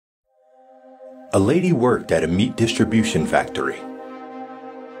A lady worked at a meat distribution factory.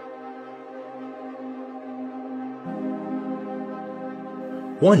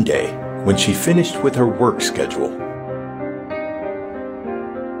 One day, when she finished with her work schedule,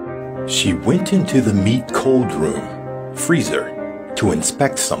 she went into the meat cold room, freezer, to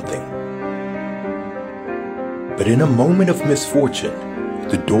inspect something. But in a moment of misfortune,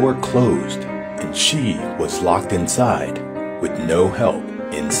 the door closed and she was locked inside with no help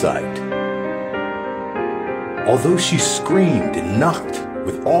in sight. Although she screamed and knocked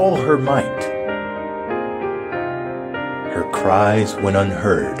with all her might, her cries went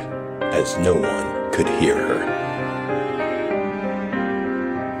unheard as no one could hear her.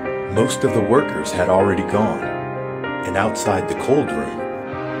 Most of the workers had already gone, and outside the cold room,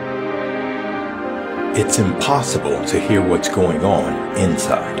 it's impossible to hear what's going on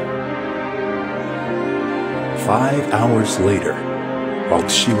inside. 5 hours later, while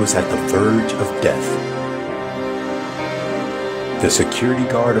she was at the verge of death, the security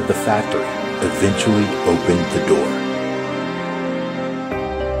guard of the factory eventually opened the door.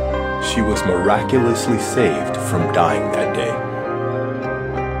 She was miraculously saved from dying that day.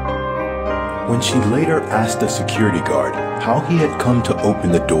 When she later asked the security guard how he had come to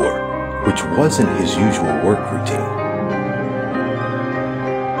open the door, which wasn't his usual work routine,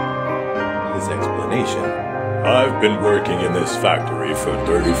 his explanation: "I've been working in this factory for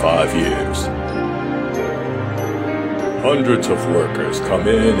 35 years. Hundreds of workers come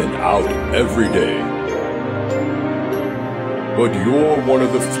in and out every day. But you're one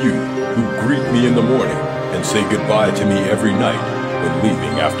of the few who greet me in the morning and say goodbye to me every night when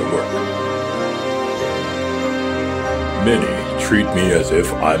leaving after work. Many treat me as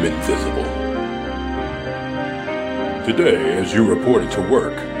if I'm invisible. Today, as you reported to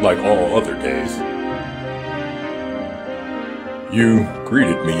work like all other days, you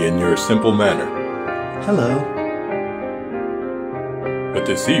greeted me in your simple manner. Hello. But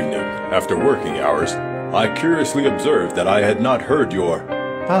this evening, after working hours, I curiously observed that I had not heard your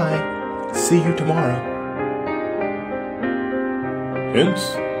bye, see you tomorrow.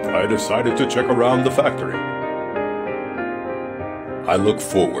 Hence, I decided to check around the factory. I look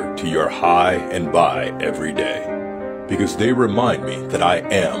forward to your hi and bye every day, because they remind me that I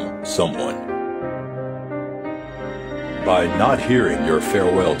am someone. By not hearing your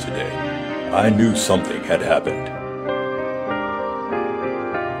farewell today, I knew something had happened.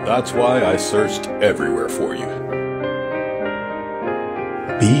 That's why I searched everywhere for you.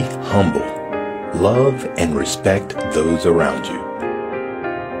 Be humble. Love and respect those around you.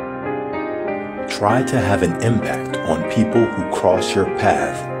 Try to have an impact on people who cross your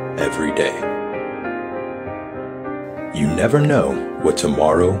path every day. You never know what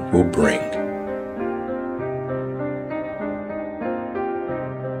tomorrow will bring.